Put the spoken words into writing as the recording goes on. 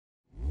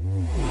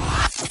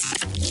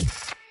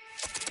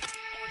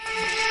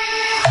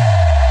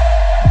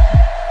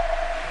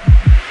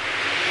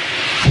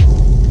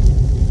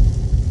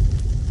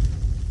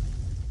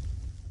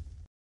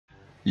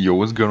Yo,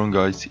 what's going on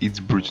guys, it's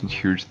Brutan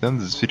here. Today in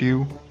this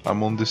video,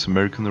 I'm on this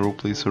American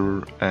roleplay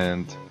server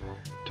and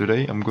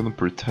today I'm gonna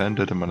pretend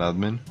that I'm an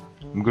admin.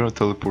 I'm gonna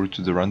teleport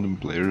to the random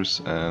players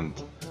and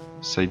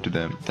say to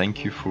them,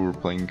 thank you for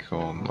playing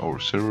on our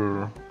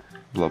server,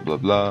 blah blah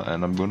blah,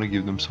 and I'm gonna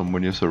give them some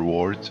money as a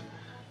reward.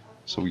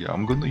 So yeah,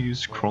 I'm gonna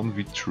use Crown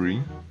Victory.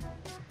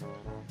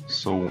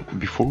 So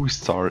before we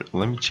start,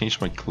 let me change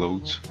my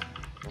clothes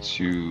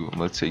to,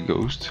 let's say,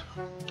 Ghost.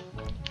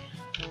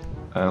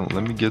 And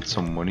let me get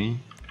some money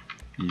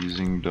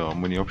using the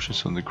money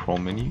options on the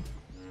Chrome menu.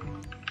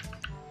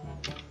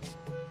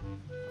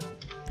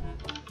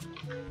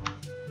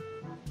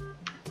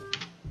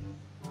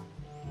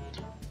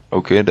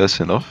 Okay, that's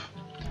enough.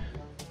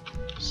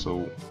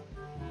 So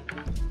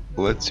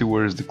let's see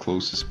where is the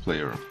closest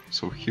player.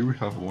 So here we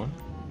have one.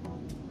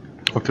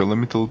 Okay, let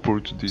me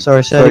teleport to this.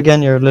 Sorry, say it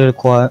again, you're a little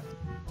quiet.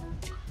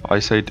 I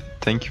said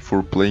thank you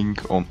for playing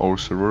on our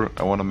server.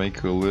 I wanna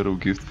make a little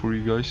gift for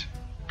you guys.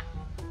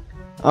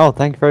 Oh,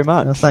 thank you very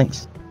much. No,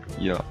 thanks.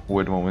 Yeah,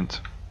 wait a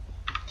moment.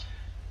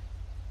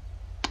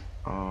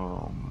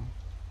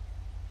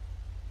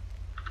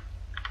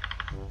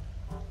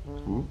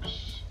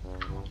 Oops.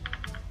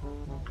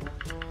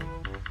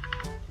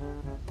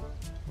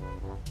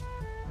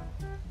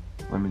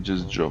 Let me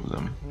just drop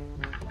them.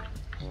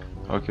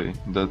 Okay,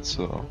 that's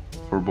for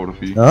both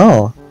of you.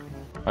 Oh,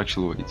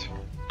 Actually, wait.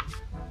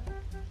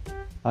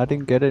 I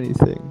didn't get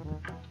anything.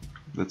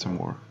 That's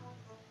more.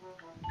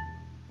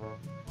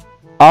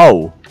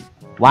 Oh,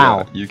 wow.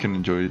 Yeah, you can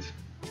enjoy it.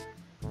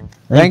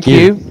 Thank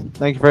you.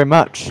 Thank you very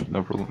much.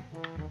 No problem.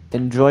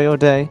 Enjoy your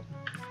day.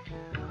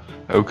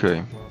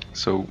 Okay,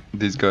 so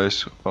these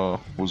guys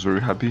was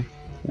very happy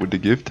with the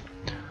gift.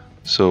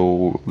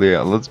 So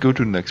yeah, let's go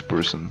to the next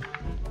person.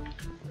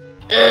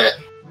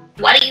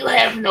 Why do you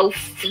have no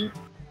feet?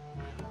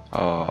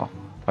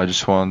 I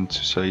just want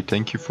to say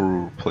thank you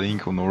for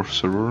playing on our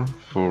server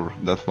for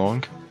that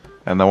long,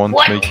 and I want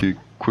What? to make a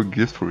quick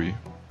gift for you.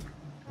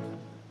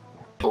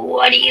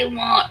 What do you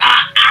want?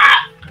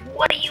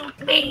 What do you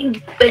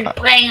mean been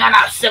playing on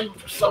our server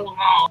for so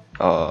long?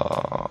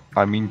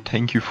 I mean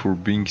thank you for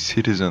being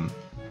citizen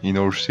in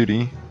our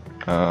city.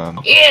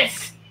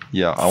 Yes.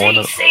 Yeah,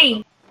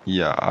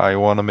 I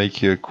wanna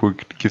make a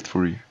quick gift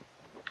for you.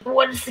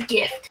 What is the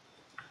gift?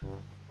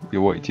 Yeah,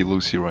 wait, you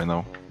lose here right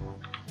now.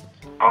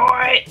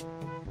 Alright.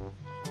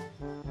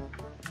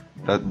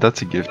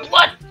 That's a gift.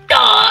 What the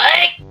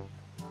heck?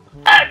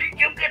 How did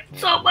you get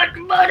so much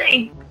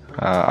money?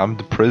 I'm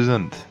the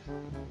president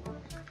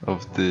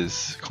of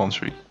this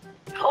country.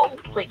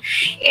 Holy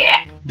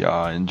shit.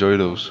 Yeah, enjoy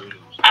those.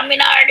 I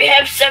mean, I already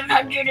have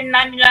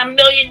 $799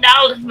 million,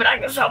 but I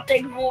guess I'll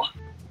take more.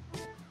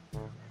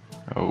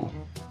 Oh,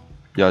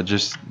 yeah,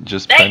 just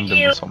Thank spend them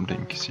you. or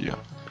something. So, yeah.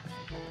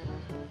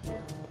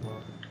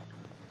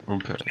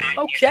 Okay.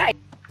 Okay,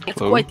 it's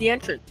Hello? quite the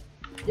entrance.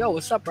 Yo,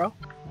 what's up, bro?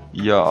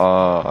 Yeah,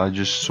 I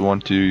just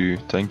want to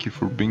thank you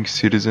for being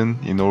citizen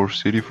in our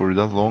city for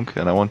that long,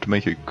 and I want to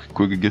make a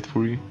quick gift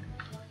for you.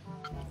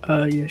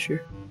 Yeah,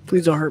 sure.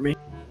 Please don't hurt me.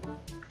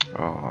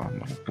 No,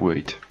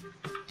 wait.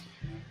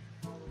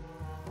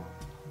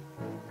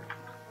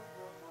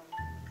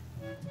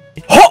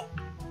 Oh!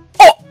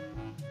 Oh!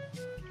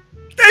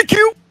 Thank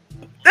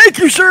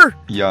you, sir!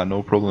 Yeah,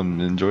 no problem.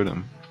 Enjoy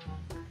them.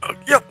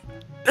 Yep,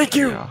 thank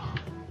you! Yeah.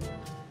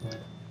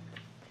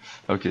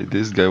 Okay,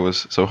 this guy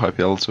was so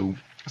happy also.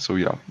 So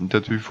yeah,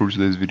 that's it for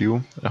today's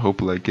video. I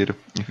hope you like it.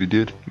 If you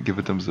did, give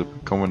it a thumbs up,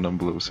 comment down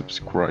below,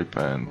 subscribe,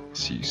 and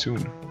see you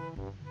soon.